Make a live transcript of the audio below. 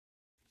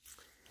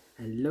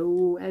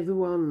Hello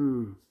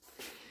everyone.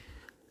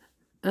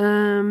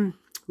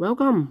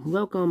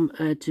 Welcome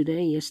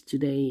today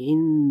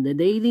in the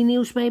daily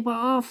newspaper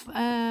of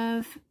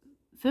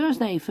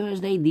Thursday,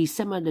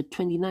 December the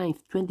 29th,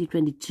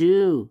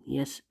 2022.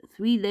 Yes,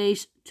 3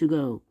 days to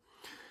go.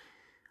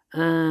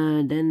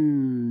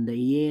 Then the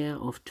year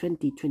of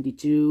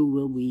 2022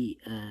 will be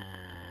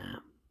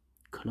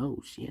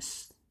close,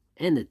 yes,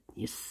 ended,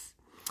 yes.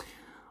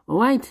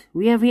 Alright,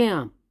 we have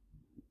here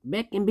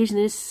back in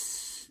business.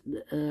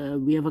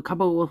 We have a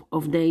couple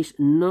of days,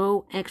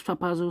 no extra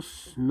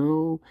puzzles,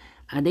 no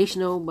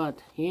additional,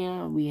 but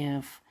here we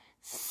have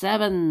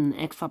 7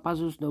 extra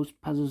puzzles. Those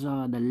puzzles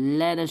are the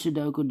letter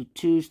Sudoku, the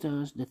 2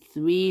 stars, the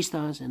 3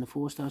 stars, and the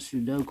 4 stars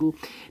Sudoku.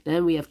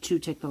 Then we have 2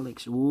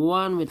 tectonics,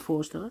 one with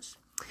 4 stars.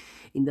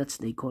 In Dutch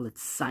they call it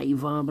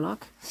Saiva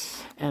block,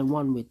 and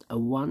one with a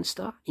 1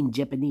 star. In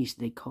Japanese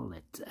they call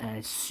it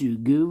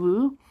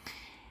Suguru.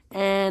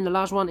 And the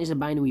last one is a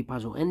binary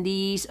puzzle. And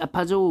these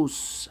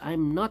puzzles,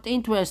 I'm not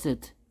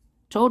interested.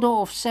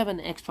 Total of 7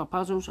 extra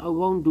puzzles. I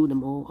won't do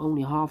them all.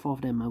 Only half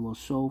of them I will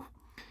solve.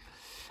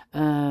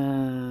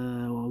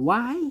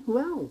 Why?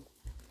 Well,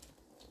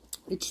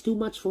 it's too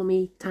much for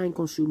me. Time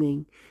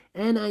consuming.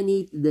 And I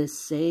need the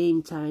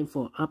same time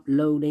for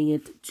uploading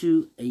it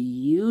to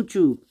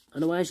YouTube.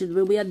 Otherwise it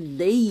will be a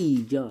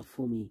day job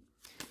for me.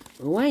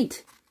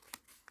 Alright.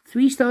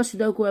 3 Stars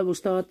Sudoku I will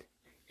start.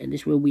 And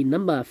this will be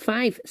number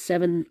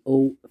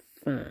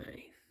 5705.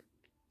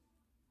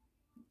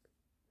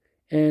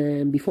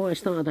 And before I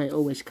start, I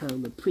always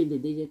count the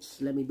printed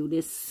digits. Let me do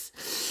this.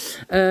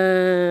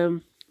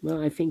 Well,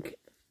 I think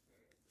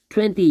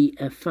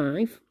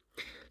 25.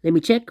 Let me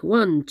check.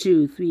 1,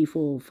 2, 3,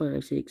 4,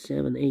 5, 6,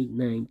 7, 8,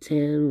 9,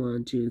 10.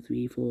 1, 2,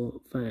 3, 4,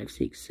 5,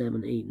 6,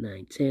 7, 8,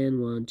 9, 10.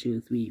 1,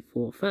 2, 3,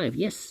 4, 5.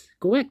 Yes,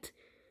 correct.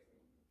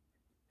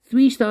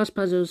 3 stars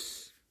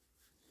puzzles.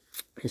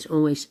 As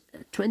always,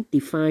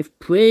 25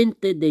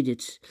 printed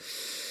digits.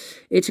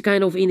 It's a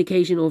kind of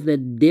indication of the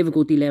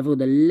difficulty level.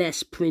 The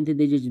less printed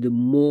digits, the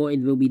more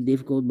it will be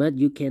difficult. But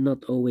you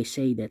cannot always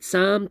say that.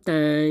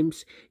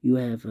 Sometimes you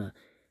have a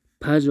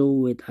puzzle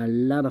with a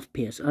lot of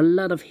pairs, a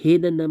lot of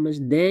hidden numbers.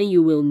 Then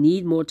you will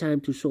need more time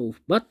to solve.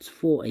 But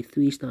for a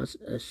 3 stars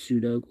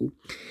Sudoku,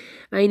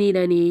 I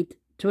need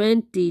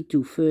 20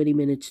 to 30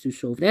 minutes to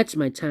solve. That's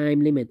my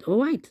time limit.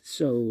 Alright,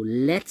 so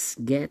let's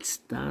get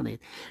started.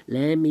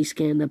 Let me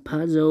scan the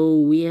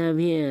puzzle. We have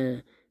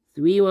here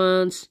 3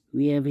 1s.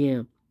 We have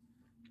here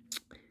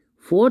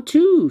 4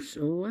 2s.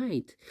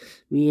 Alright.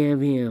 We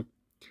have here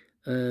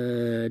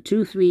 2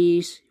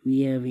 3s.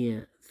 We have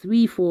here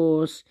 3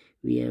 4s.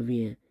 We have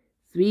here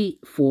 3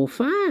 4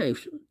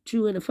 5s.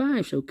 2 and a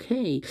 5s.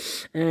 Okay.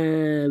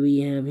 We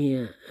have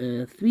here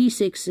 3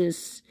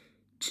 6s.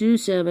 2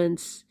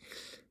 7s.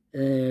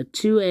 2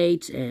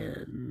 8s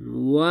and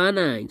 1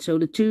 9. So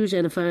the 2s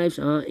and the 5s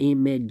are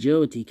in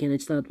majority. Can I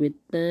start with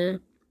the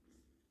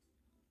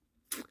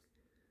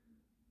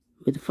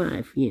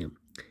 5? Yeah,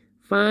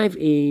 5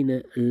 in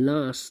the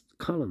last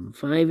column,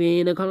 5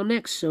 in the column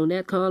next. So in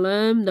that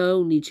column, the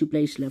only 2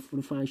 places left for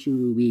the 5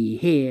 should be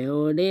here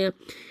or there.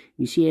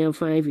 We see here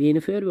 5 in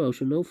the third row,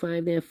 so no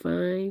 5 there.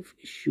 5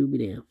 should be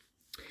there.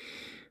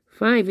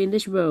 5 in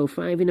this row,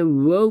 5 in the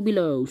row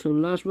below. So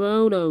in the last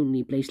row, the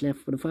only place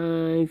left for the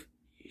 5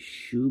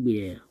 should be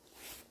there.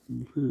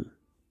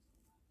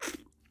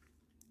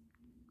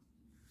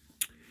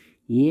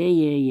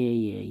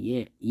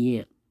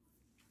 Yeah.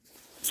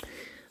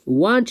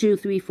 1, 2,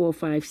 3, 4,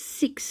 5,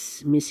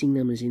 6 missing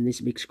numbers in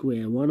this big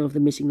square. One of the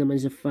missing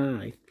numbers is a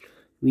 5.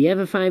 We have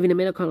a 5 in the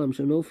middle column,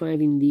 so no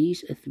 5 in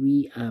these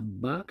 3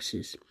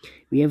 boxes.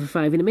 We have a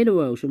 5 in the middle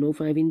row, so no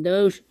 5 in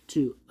those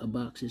 2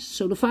 boxes.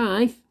 So the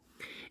 5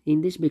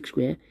 in this big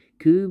square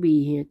could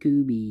be here,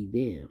 could be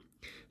there.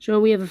 So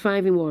we have a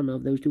 5 in one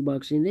of those 2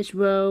 boxes in this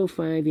row,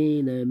 5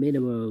 in the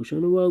middle row. So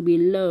in the row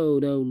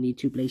below, the only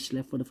 2 places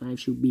left for the 5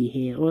 should be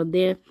here or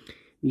there.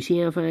 We see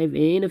our 5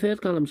 in the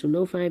third column, so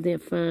no 5 there.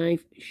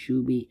 5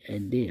 should be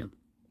there.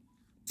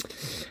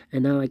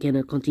 And now I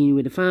cannot continue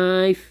with the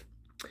 5.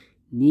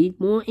 Need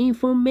more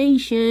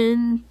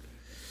information.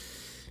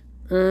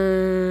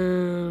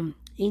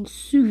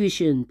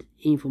 Insufficient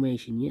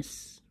information,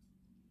 yes.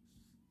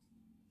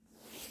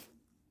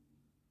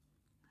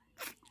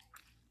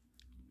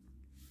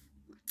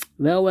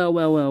 Well.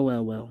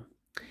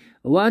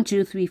 1,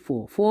 2, 3,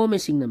 4. 4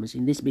 missing numbers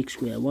in this big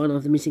square. One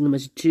of the missing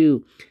numbers is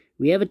 2.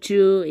 We have a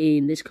 2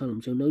 in this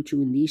column, so no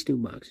 2 in these 2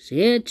 boxes.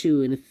 Here,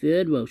 2 in the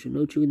third row, so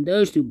no 2 in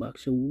those 2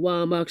 boxes. So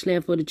 1 box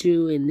left for the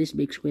 2 in this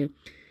big square.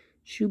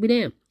 Should be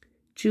there.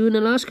 2 in the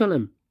last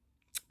column.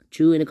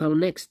 2 in the column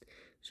next.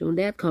 So in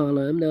that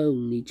column, the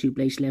only 2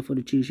 places left for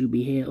the 2 should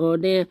be here or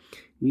there.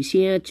 We see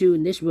here 2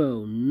 in this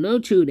row. No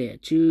 2 there.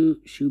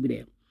 2 should be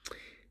there.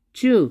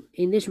 2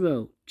 in this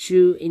row.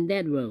 2 in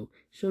that row.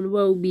 So in the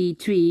row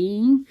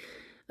between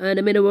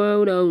the middle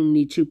row, the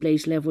only 2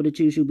 places left for the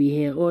 2 should be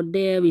here or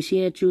there. We see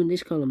here 2 in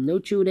this column. No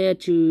 2 there.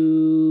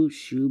 2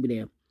 should be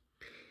there.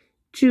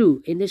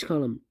 2 in this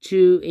column.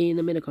 2 in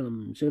the middle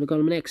column. So the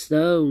column next,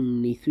 the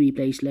only 3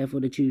 places left for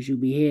the 2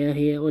 should be here,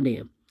 here, or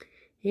there.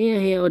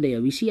 Here, or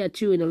there. We see a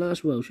 2 in the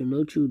last row, so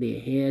no 2 there.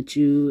 Here,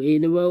 2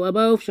 in the row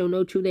above, so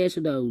no 2 there, so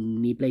the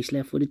only place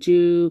left for the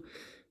 2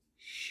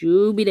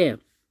 should be there.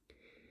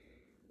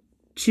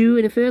 2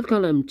 in the third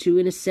column, 2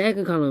 in the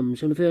second column,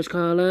 so in the first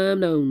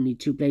column, the only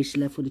 2 places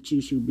left for the 2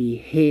 should be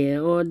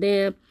here or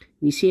there.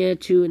 We see a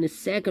 2 in the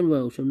second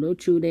row, so no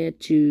 2 there,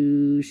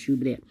 2 should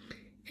be there.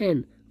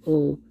 And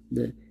all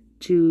the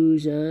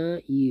 2's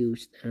are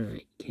used,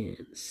 I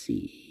can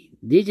see.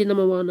 Digit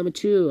number 1, number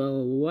 2,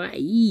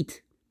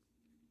 alright.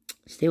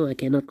 Still, I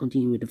cannot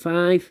continue with the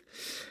 5.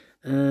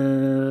 How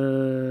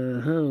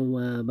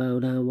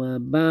about,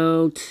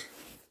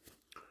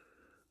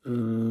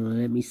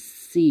 let me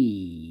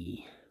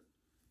see.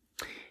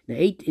 The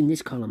 8 in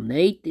this column, the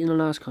 8 in the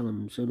last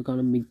column, so the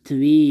column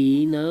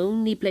between, the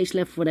only place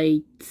left for the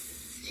 8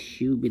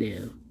 should be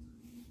there.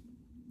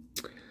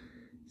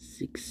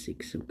 6,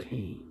 6,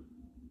 okay.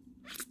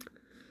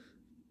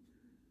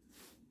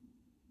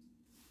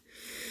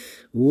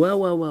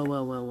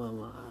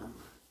 Wow.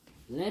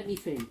 Let me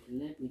think.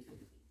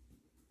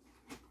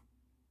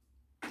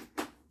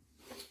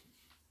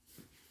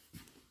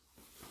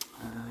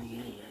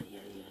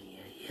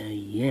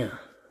 Yeah.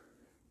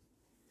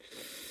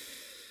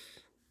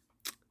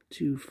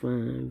 2,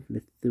 5,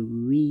 the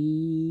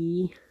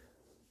 3.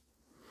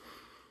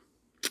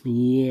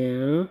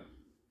 Yeah.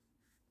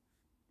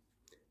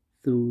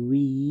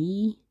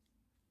 3.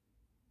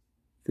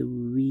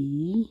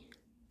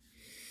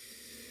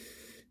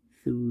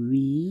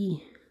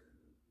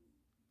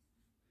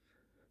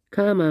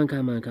 Come on.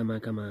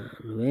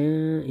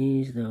 Where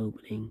is the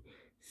opening?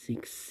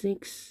 6,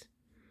 6.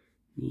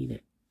 Need an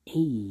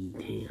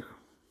 8 here.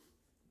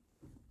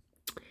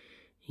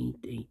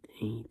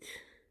 8.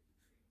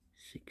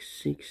 6,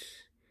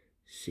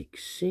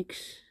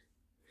 6.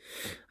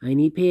 I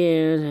need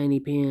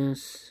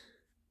pairs.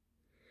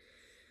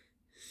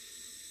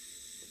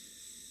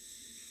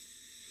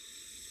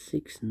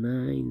 6,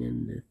 9,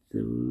 and the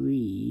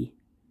 3.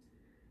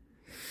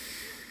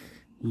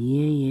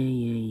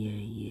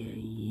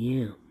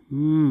 Yeah.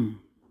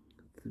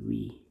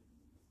 3.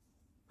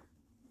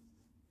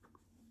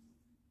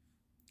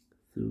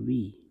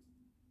 3.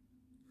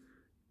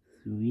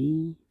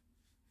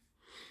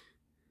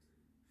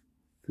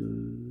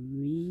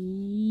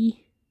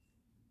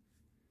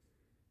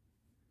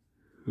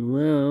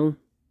 Well,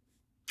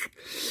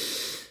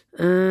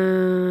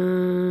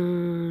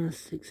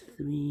 6,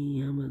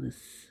 3. How about the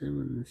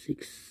 7?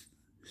 6,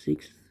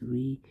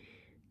 3,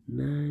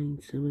 9,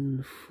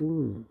 7,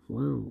 4.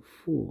 Wow,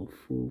 4.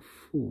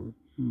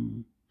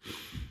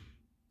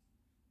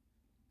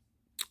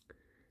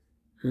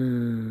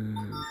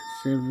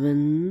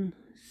 7,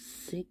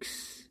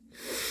 6.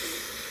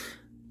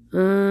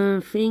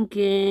 I'm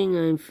thinking.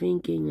 1,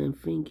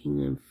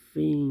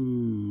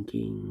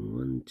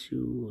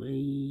 2,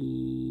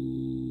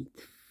 8,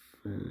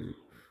 5,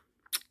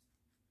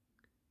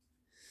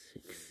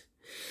 6.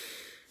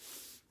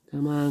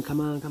 Come on.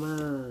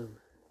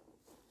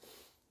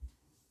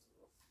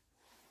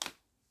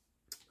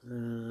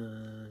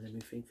 Let me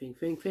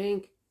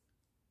think.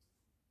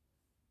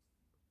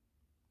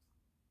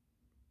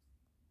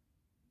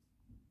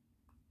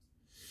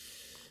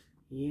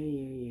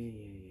 Yeah.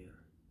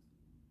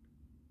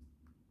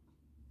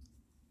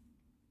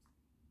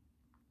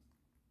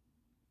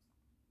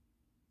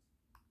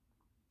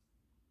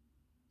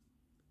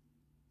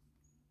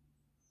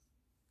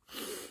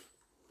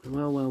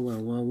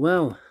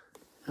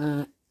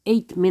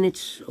 8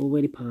 minutes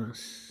already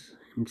passed.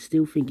 I'm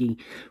still thinking.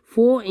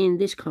 4 in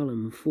this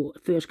column,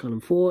 first column,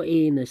 4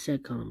 in the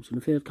second column. So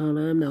the third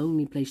column, the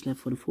only place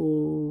left for the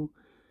 4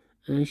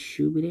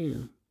 should be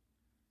there.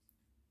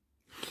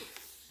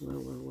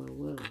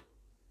 Well.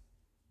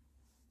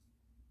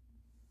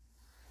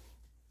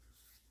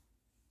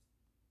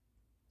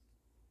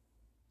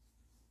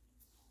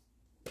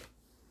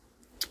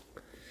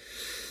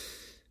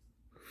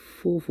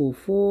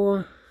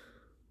 4.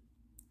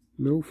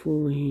 No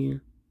 4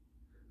 here.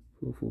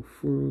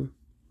 4.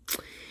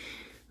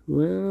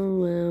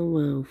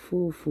 Well.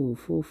 4. 4.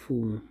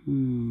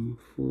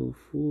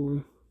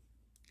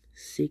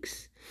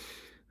 6.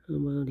 How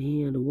about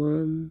here? The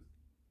 1,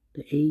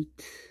 the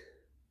 8,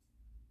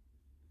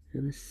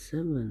 and the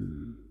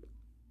 7.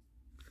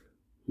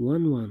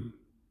 1.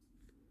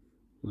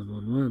 How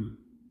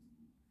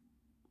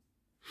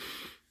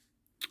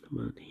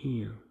about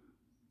here?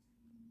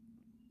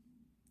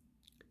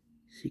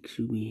 6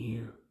 should be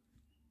here.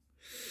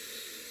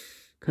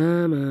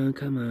 Come on.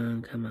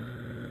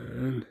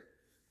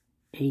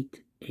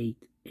 8. 8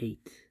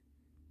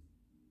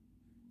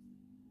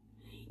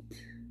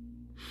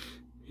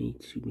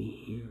 should be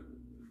here.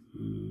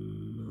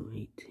 No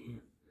 8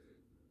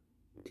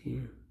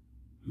 here.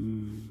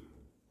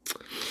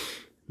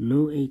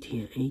 No 8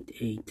 here.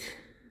 8.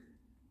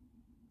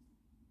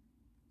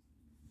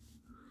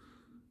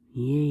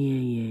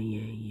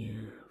 Yeah.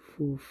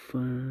 4,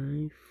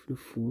 5. The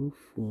 4.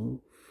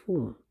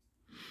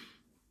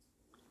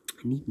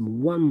 I need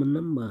one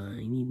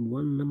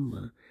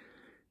number.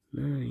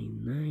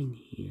 9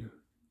 here.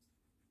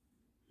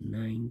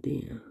 9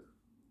 there.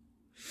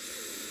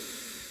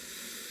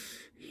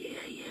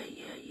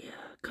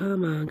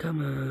 Come on,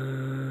 come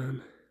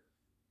on.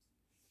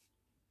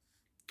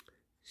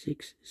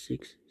 6,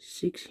 6,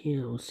 6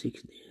 here or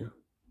 6 there.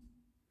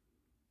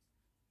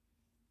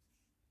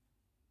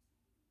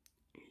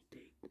 8,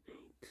 8, 8.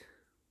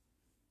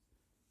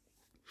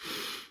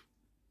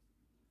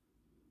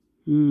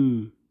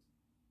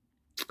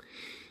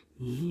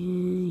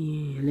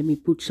 Yeah. Let me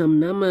put some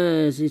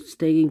numbers. It's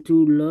taking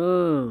too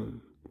long.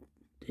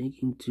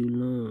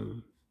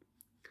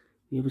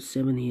 We have a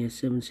 7 here.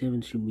 7,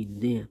 7 should be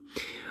there.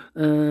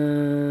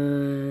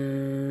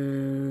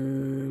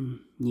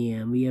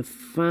 Yeah, we have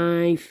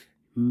 5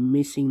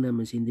 missing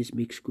numbers in this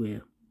big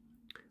square.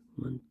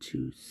 1,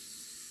 2,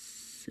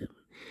 7.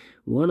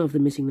 One of the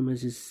missing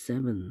numbers is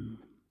 7.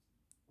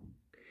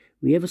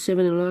 We have a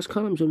 7 in the last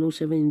column, so no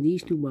 7 in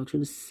these 2 boxes. So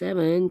the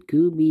 7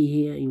 could be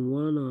here in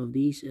one of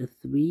these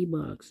 3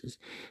 boxes.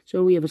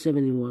 So we have a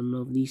 7 in one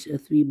of these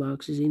 3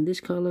 boxes in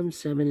this column,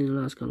 7 in the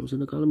last column. So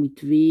the column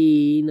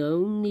between,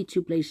 only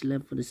 2 places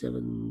left for the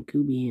 7.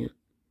 Could be here,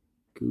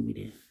 could be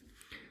there.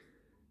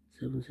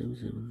 7, 7,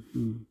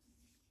 7.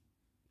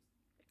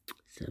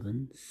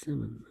 7,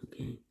 7.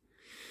 Okay.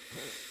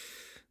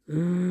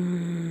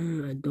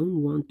 I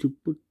don't want to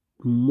put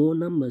more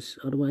numbers,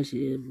 otherwise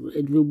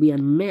it will be a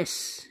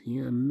mess.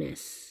 Yeah, a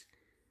mess.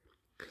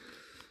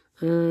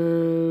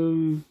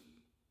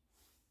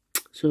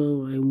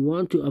 So I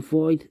want to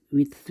avoid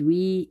with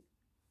 3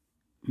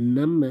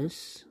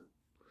 numbers.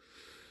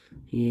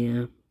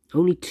 Yeah,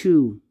 only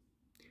 2.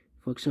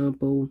 For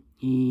example,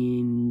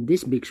 in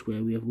this big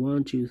square we have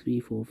 1, 2, 3,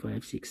 4,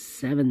 5, 6,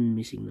 7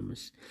 missing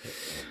numbers.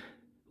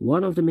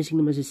 One of the missing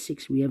numbers is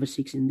 6. We have a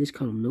 6 in this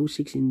column. No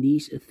 6 in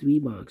these 3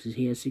 boxes.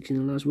 Here, 6 in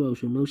the last row.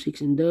 So no 6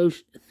 in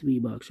those 3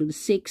 boxes. So the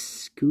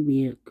 6 could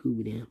be here, could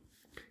be there.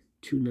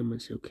 2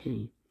 numbers,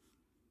 okay.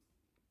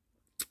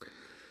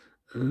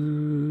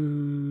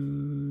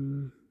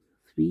 3,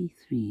 3,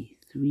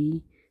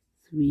 3,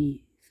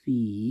 3,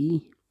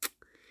 3.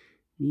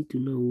 Need to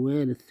know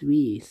where the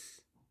 3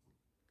 is.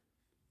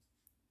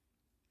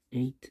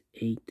 8,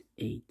 8,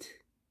 8.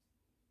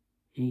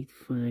 8,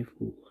 5,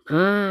 1.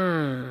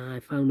 I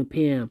found a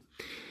pair.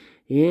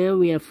 Here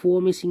we have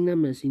 4 missing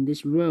numbers in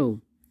this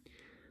row.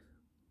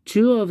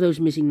 2 of those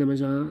missing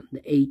numbers are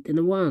the 8 and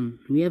the 1.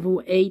 We have an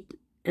 8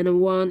 and a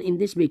 1 in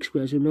this big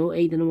square, so no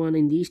 8 and a 1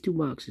 in these 2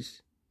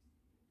 boxes.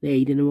 The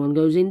 8 and the 1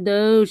 goes in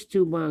those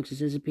 2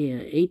 boxes as a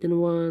pair. 8 and a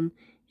 1,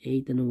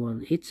 8 and a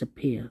 1. It's a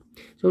pair.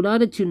 So the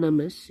other 2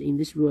 numbers in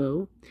this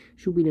row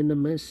should be the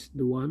numbers,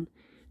 the 1,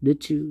 the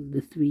 2,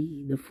 the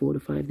 3, the 4, the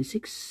 5, the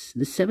 6.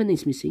 The 7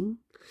 is missing.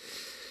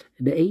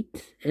 The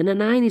 8 and the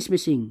 9 is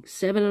missing.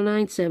 7 and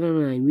 9, 7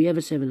 and 9. We have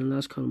a 7 in the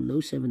last column. No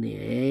 7 there.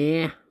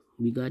 Yeah,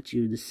 we got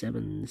you. The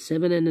 7.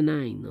 7 and the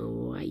 9.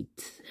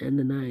 Alright. And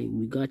the 9.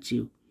 We got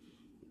you.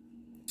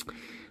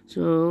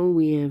 So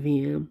we have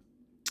here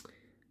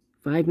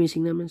 5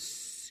 missing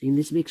numbers in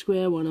this big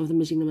square. One of the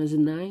missing numbers is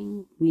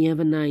 9. We have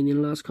a 9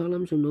 in the last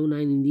column. So no 9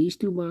 in these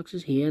 2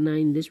 boxes. Here 9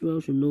 in this row.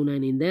 So no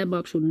 9 in that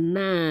box. So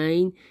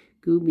 9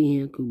 could be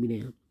here, could be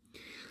there.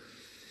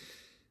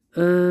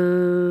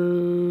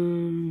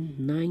 9,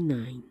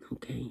 9,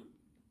 okay.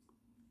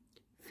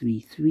 3,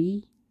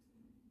 3,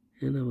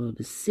 and about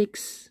the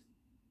 6.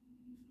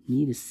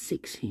 Need a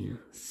 6 here.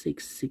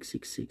 6, 6,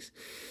 6, 6.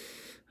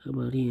 How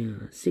about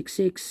here? 6,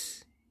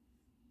 6,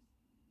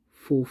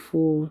 4,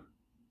 4,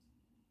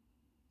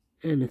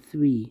 and a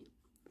 3.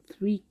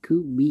 3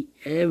 could be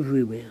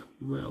everywhere.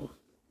 Well,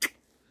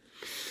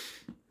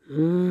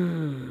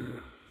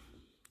 7,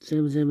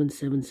 7,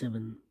 7,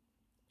 7.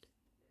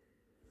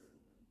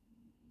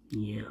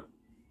 Yeah.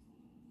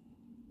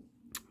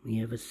 We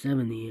have a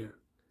 7 here.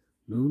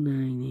 No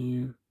 9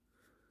 here.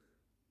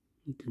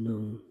 Need to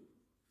know.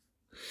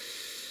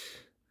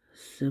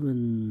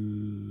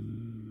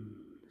 7.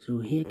 So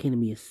here can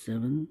be a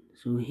 7.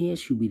 So here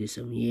should be the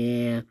 7.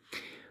 Yeah.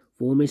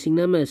 4 missing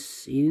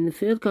numbers in the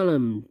 3rd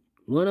column.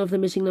 One of the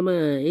missing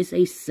number is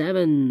a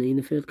 7 in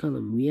the 3rd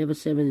column. We have a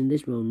 7 in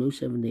this row. No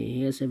 7 there.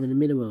 Here 7 in the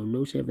middle row.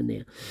 No 7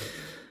 there.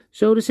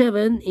 So the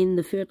 7 in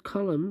the 3rd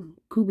column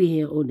could be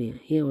here or there,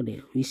 here or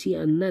there. We see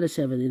another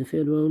 7 in the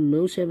 3rd row,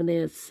 no 7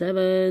 there.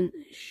 7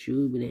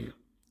 should be there.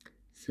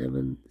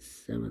 7,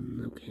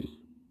 7, okay.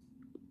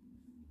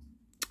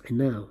 And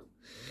now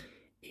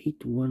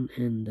 8, 1,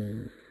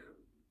 and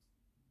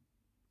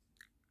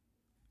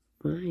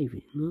 5.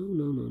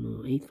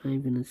 No. 8,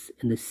 5, and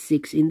the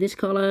 6 in this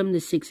column, the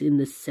 6 in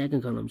the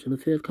 2nd column. So the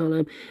 3rd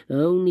column,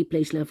 the only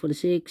place left for the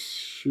 6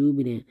 should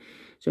be there.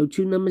 So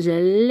 2 numbers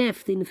are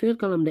left in the 3rd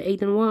column, the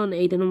 8 and 1,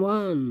 8 and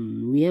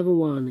 1. We have a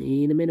 1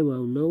 in the middle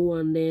row, no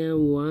 1 there,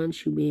 1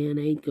 should be here, and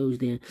 8 goes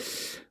there.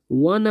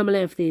 1 number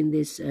left in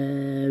this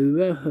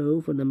row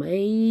for number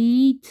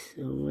 8.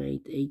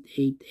 Alright, 8,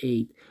 8,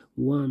 8.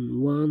 1,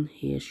 1,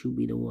 here should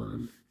be the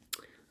 1.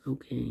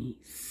 Okay,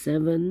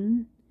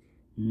 7,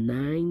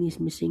 9 is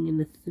missing, and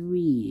the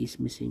 3 is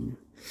missing.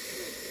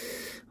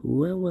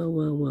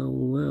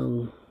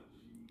 Well.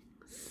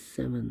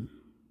 7.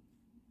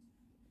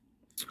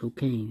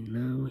 Okay,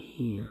 now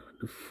here,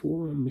 the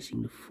 4, I'm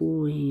missing the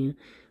 4 here.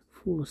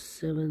 4,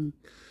 7.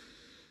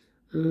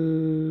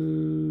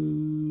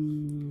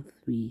 3,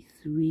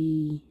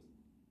 3.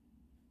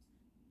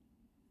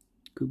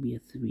 Could be a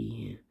 3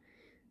 here.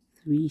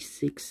 3,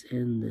 6,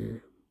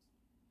 and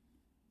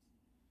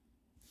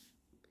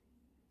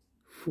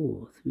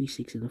 4. 3,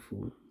 6, and a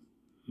 4.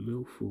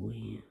 No 4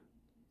 here.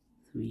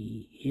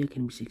 3. Here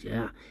can be 6.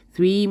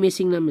 3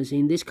 missing numbers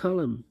in this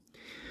column.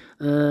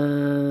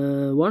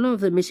 One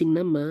of the missing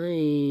number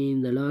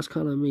in the last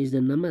column is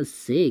the number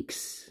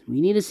 6.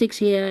 We need a 6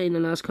 here in the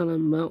last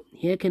column. Well,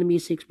 here can be a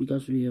 6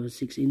 because we have a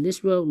 6 in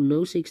this row.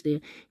 No 6 there.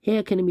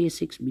 Here can be a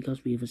 6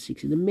 because we have a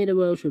 6 in the middle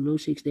row. So no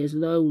 6 there. So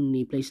the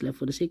only place left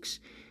for the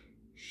 6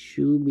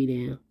 should be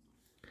there.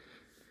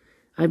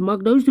 I've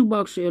marked those two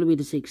boxes earlier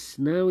with a 6.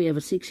 Now we have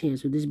a 6 here.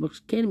 So this box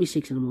can be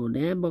 6 anymore.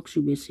 That box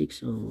should be a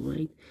 6.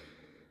 Alright.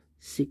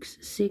 6,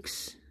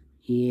 6.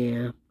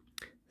 Yeah.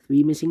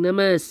 3 missing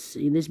numbers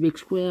in this big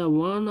square.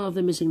 One of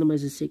the missing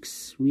numbers is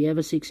 6. We have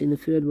a 6 in the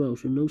third row,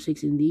 so no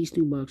 6 in these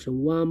two boxes. So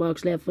 1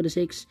 box left for the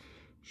 6.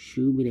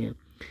 Should be there.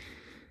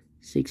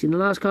 6 in the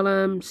last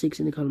column, 6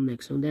 in the column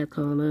next. So that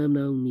column,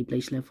 the only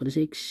place left for the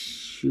 6.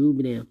 Should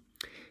be there.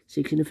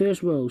 6 in the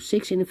first row,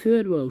 6 in the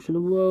third row. So the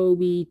row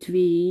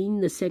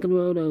between the second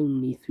row, the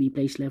only 3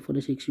 places left for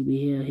the 6 should be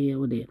here, here,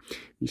 or there.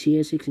 We see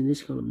here 6 in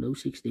this column, no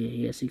 6 there.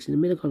 Here 6 in the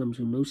middle column,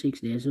 so no 6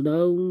 there. So the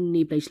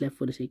only place left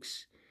for the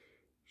 6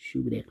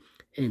 should be there.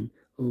 And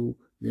all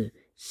the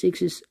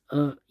 6s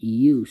are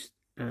used.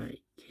 I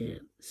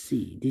can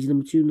see. This is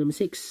number 2, number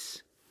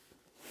 6.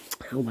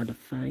 How about the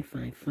 5,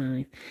 5,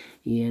 5?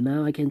 Yeah,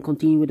 now I can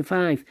continue with the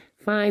 5.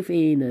 5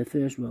 in the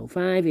first row,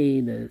 5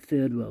 in the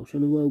third row. So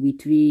the row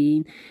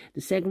between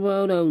the second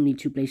row, the only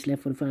 2 places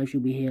left for the 5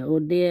 should be here or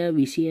there.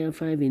 We see here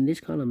 5 in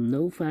this column,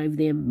 no 5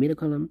 there, middle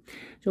column.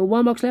 So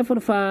 1 box left for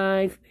the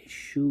 5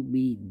 should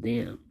be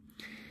there.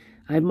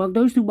 I've marked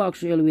those two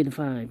boxes earlier with a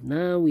 5.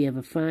 Now we have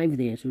a 5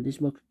 there. So this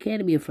box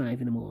can't be a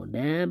 5 anymore.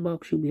 That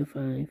box should be a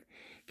 5.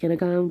 Can I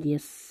count?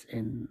 Yes.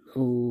 And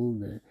all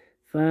the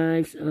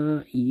 5s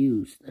are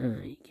used.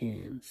 I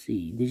can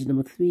see. This is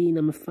number 3,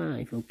 number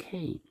 5.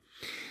 Okay.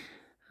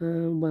 How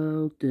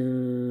about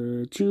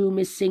the 2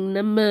 missing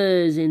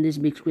numbers in this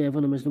big square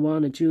for numbers? The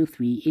 1 and 2,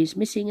 3 is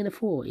missing, and the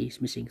 4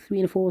 is missing. 3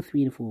 and a 4,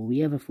 3 and a 4. We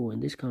have a 4 in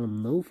this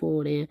column. No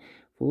 4 there.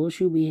 4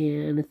 should be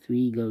here, and the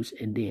 3 goes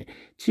in there.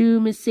 2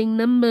 missing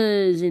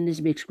numbers in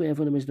this big square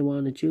for numbers. The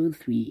 1 and 2,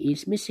 3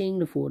 is missing.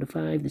 The 4, the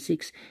 5, the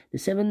 6, the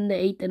 7, the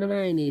 8, and the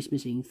 9 is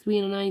missing. 3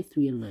 and a 9,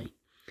 3 and a 9.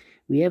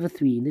 We have a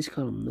 3 in this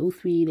column. No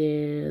 3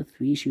 there.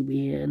 3 should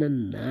be here, and the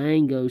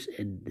 9 goes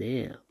in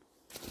there.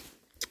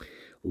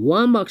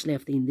 1 box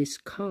left in this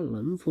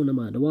column for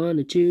number the 1,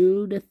 the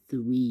 2, the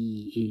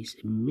 3 is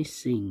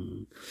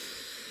missing.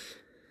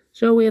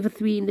 So we have a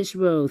 3 in this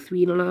row,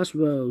 3 in the last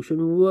row. So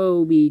the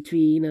row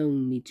between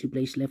only 2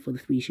 places left for the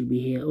 3 should be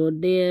here or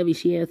there. We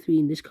see here 3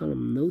 in this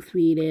column, no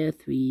 3 there.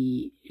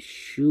 3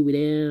 should be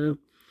there.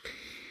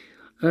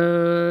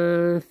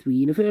 3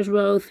 in the first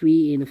row,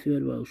 3 in the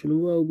third row. So the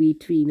row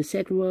between the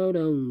second row,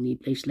 the only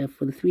place left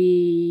for the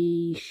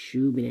 3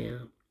 should be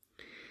there.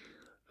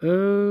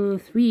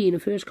 3 in the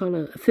first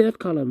column, third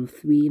column,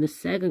 3 in the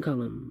second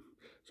column.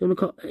 So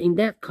in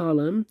that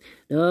column,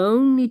 the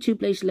only 2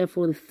 places left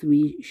for the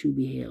 3 should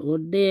be here or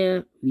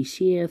there. We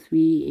see here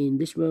 3 in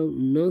this row,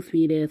 no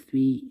 3 there,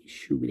 3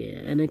 should be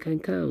there. And I can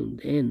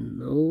count,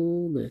 and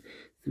all the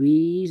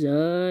 3s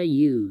are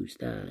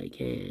used. I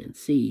can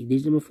see. This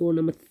is number 4,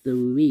 number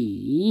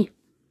 3.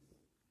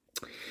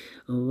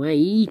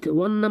 Alright,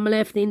 1 number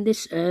left in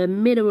this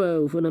middle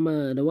row for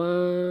number the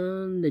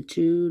 1, the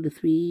 2, the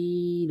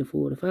 3, the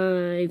 4, the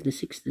 5, the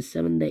 6, the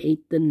 7, the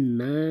 8, the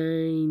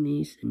 9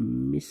 is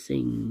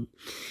missing.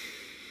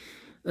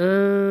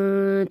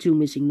 2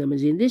 missing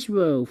numbers in this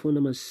row for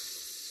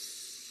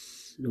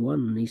numbers. The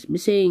 1 is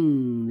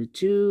missing. The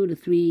 2, the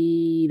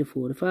 3, the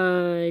 4, the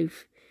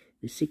 5,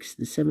 the 6,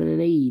 the 7,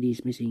 and 8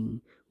 is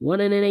missing. 1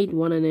 and an 8,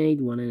 1 and an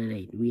 8, 1 and an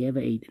 8. We have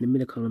an 8 in the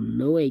middle column.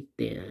 No 8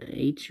 there.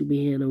 8 should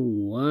be here, and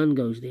 1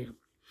 goes there.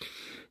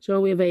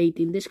 So we have 8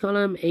 in this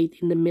column, 8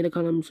 in the middle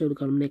column. So the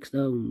column next,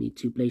 only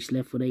 2 places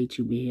left for the 8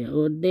 should be here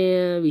or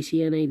there. We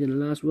see an 8 in the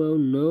last row.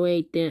 No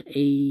 8 there.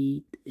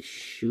 8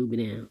 should be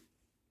there.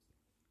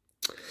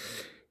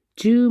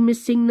 2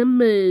 missing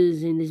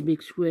numbers in this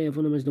big square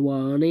for numbers. The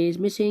 1 is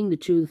missing. The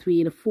 2, the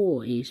 3, and the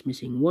 4 is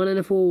missing. 1 and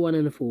a 4, 1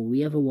 and a 4.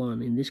 We have a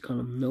 1 in this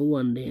column. No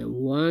 1 there.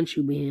 1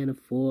 should be here, and a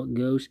 4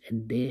 goes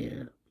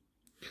there.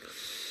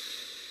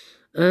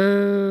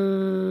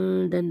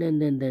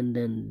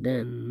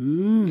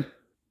 Then.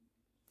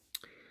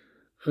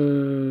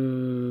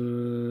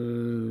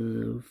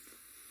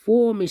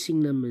 4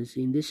 missing numbers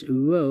in this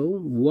row.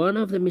 One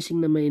of the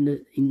missing number in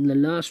the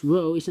last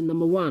row is the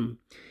number 1.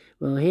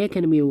 Well, here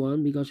can be a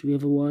 1 because we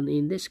have a 1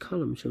 in this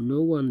column, so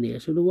no 1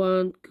 there. So the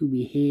 1 could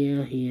be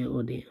here, here,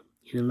 or there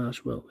in the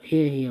last row.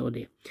 Here, here, or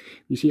there.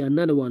 We see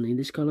another 1 in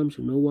this column,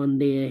 so no 1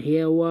 there.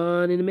 Here,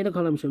 1 in the middle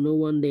column, so no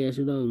 1 there.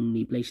 So the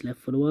only place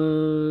left for the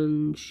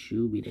 1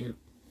 should be there.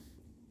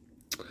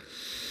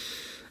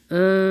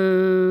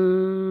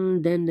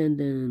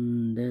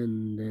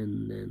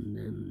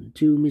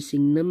 2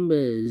 missing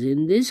numbers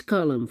in this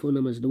column. 4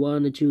 numbers, the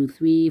 1, the 2,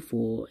 3,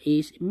 4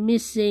 is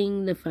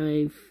missing. The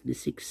 5, the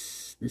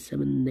 6, the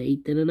 7, the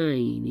 8, and the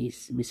 9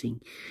 is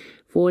missing.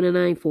 4 and a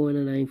 9, 4 and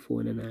a 9, 4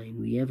 and a 9.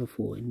 We have a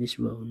 4 in this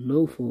row.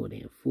 No 4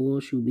 there.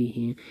 4 should be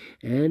here.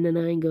 And the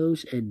 9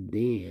 goes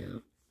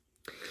there.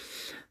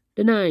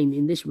 The 9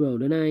 in this row.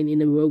 The 9 in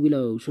the row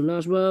below. So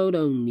last row, the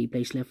only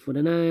place left for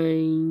the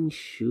 9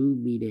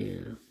 should be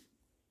there.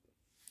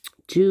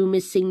 2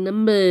 missing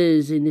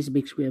numbers in this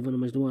big square. 4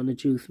 numbers, the 1, the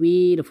 2,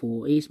 3, the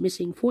 4 is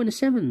missing. 4 and a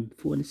 7.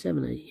 4 and a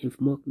 7. I've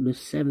marked the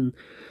 7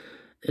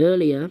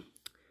 earlier.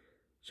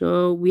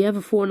 So we have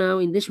a 4 now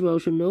in this row,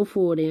 so no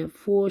 4 there.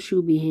 4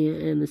 should be here,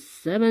 and the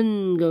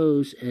 7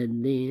 goes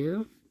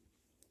there.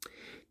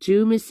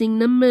 2 missing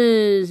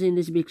numbers in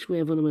this big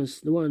square. 4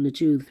 numbers, the 1, the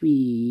 2,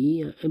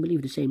 3, I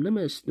believe the same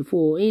numbers. The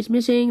 4 is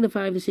missing, the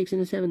 5, the 6,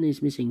 and the 7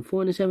 is missing.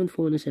 4 and a 7,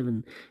 4 and a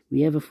 7.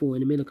 We have a 4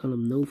 in the middle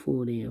column, no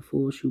 4 there.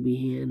 4 should be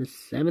here, and the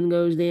 7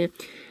 goes there.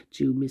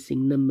 2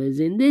 missing numbers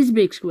in this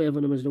big square. 4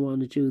 numbers, the 1,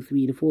 the 2,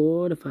 3, the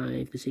 4, the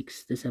 5, the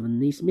 6, the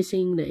 7 is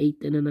missing. The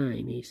 8 and the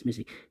 9 is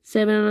missing.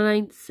 7 and a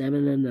 9,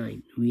 7 and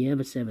 9. We have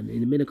a 7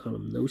 in the middle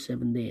column, no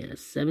 7 there.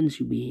 7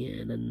 should be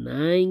here, and the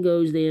 9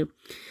 goes there.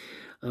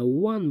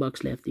 1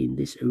 box left in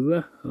this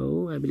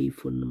row, I believe,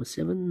 for number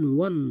 7.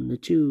 1, the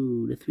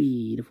 2, the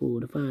 3, the 4,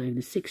 the 5,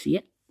 the 6. Yeah,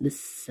 the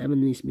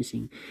 7 is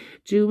missing.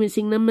 2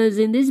 missing numbers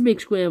in this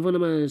big square. 4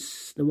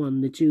 numbers, the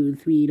 1, the 2, the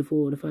 3, the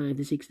 4, the 5,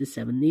 the 6, the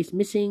 7 is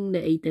missing.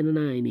 The 8 and the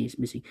 9 is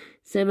missing.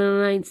 7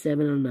 and 9,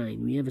 7 and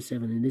 9. We have a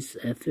 7 in this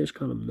first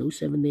column. No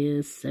 7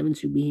 there. 7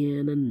 should be here,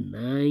 and the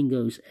 9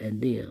 goes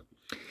there.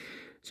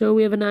 So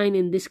we have a 9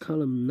 in this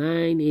column,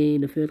 9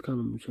 in the third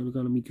column. So the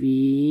column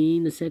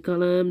between the second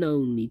column, the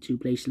only 2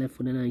 places left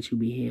for the 9 should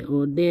be here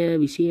or there.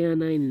 We see a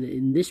 9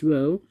 in this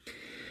row.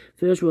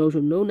 First row, so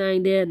no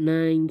 9 there,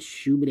 9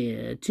 should be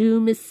there. 2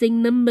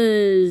 missing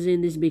numbers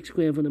in this big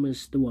square. For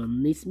numbers, the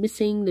 1 is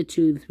missing, the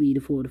 2, the 3,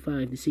 the 4, the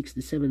 5, the 6,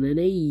 the 7, and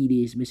 8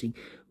 is missing.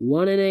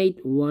 1 and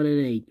 8, 1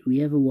 and 8. We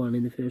have a 1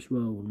 in the first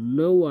row,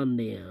 no 1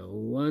 there.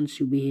 1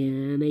 should be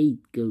here, and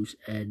 8 goes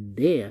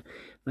there.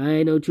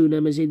 I know 2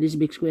 numbers in this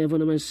big square. For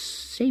numbers,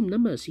 same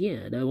numbers,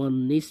 yeah. The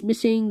 1 is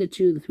missing, the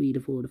 2, the 3,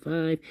 the 4, the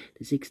 5,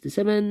 the 6, the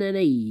 7, and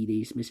 8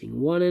 is missing.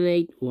 1 and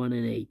 8, 1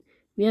 and 8.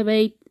 We have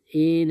 8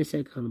 in the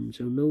second column,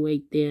 so no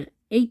 8 there.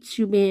 8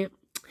 should be here.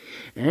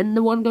 And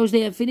the 1 goes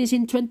there. Finish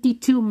in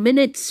 22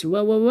 minutes.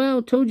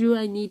 Well, told you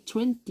I need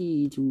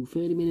 20 to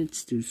 30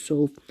 minutes to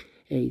solve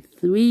a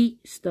 3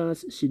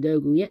 stars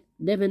Sudoku. Yeah,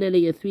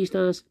 definitely a 3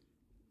 stars.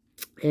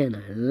 And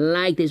I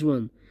like this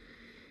one.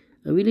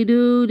 I really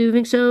do. Do you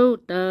think so?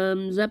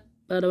 Thumbs up.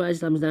 Otherwise,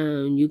 thumbs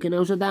down. You can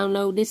also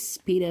download this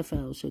PDF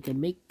file so you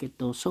can make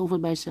it or solve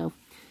it by yourself.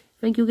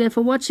 Thank you again for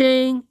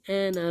watching,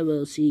 and I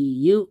will see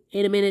you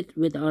in a minute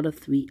with the other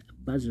 3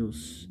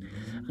 puzzles.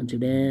 Until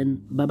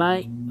then,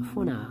 bye-bye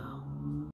for now.